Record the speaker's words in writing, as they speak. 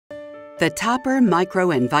The Topper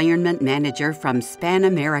MicroEnvironment Manager from Span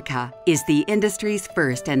America is the industry's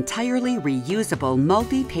first entirely reusable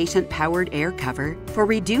multi-patient powered air cover for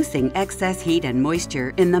reducing excess heat and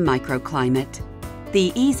moisture in the microclimate.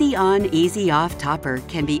 The Easy On, Easy Off topper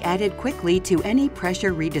can be added quickly to any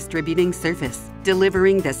pressure redistributing surface,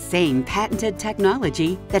 delivering the same patented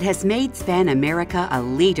technology that has made Span America a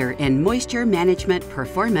leader in moisture management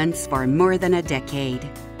performance for more than a decade.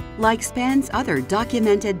 Like Span's other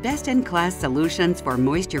documented best-in-class solutions for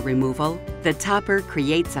moisture removal, the topper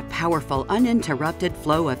creates a powerful uninterrupted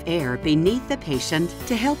flow of air beneath the patient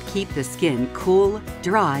to help keep the skin cool,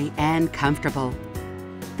 dry, and comfortable.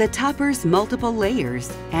 The topper's multiple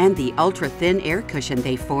layers and the ultra-thin air cushion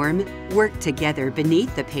they form work together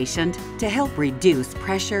beneath the patient to help reduce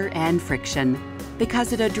pressure and friction.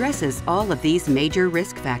 Because it addresses all of these major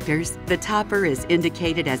risk factors, the topper is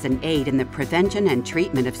indicated as an aid in the prevention and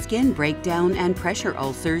treatment of skin breakdown and pressure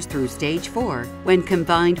ulcers through stage 4 when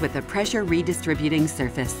combined with a pressure redistributing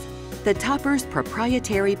surface. The topper's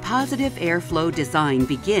proprietary positive airflow design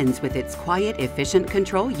begins with its quiet, efficient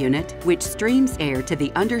control unit, which streams air to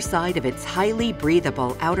the underside of its highly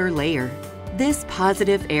breathable outer layer. This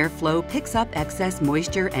positive airflow picks up excess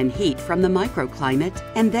moisture and heat from the microclimate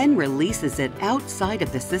and then releases it outside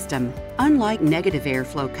of the system, unlike negative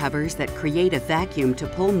airflow covers that create a vacuum to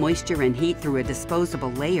pull moisture and heat through a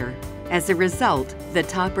disposable layer. As a result, the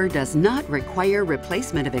topper does not require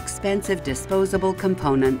replacement of expensive disposable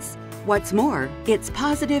components. What's more, its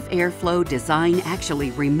positive airflow design actually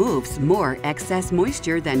removes more excess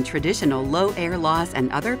moisture than traditional low air loss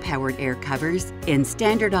and other powered air covers in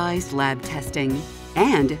standardized lab testing.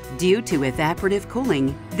 And due to evaporative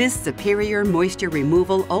cooling, this superior moisture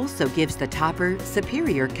removal also gives the topper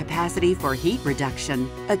superior capacity for heat reduction,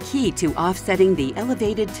 a key to offsetting the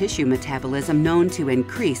elevated tissue metabolism known to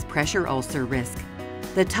increase pressure ulcer risk.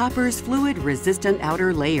 The topper's fluid-resistant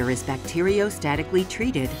outer layer is bacteriostatically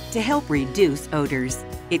treated to help reduce odors.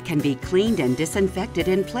 It can be cleaned and disinfected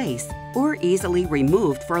in place or easily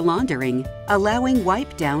removed for laundering, allowing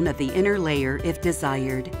wipe down of the inner layer if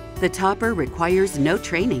desired. The topper requires no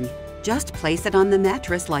training. Just place it on the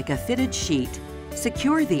mattress like a fitted sheet.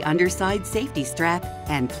 Secure the underside safety strap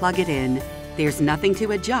and plug it in. There's nothing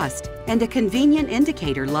to adjust, and a convenient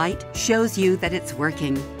indicator light shows you that it's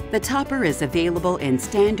working. The topper is available in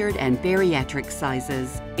standard and bariatric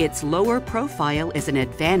sizes. Its lower profile is an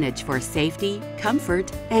advantage for safety,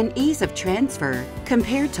 comfort, and ease of transfer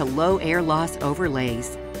compared to low air loss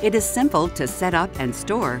overlays. It is simple to set up and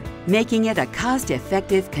store, making it a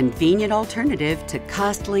cost-effective, convenient alternative to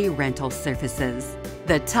costly rental surfaces.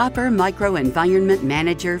 The Topper MicroEnvironment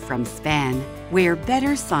Manager from Span, where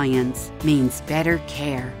better science means better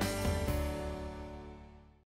care.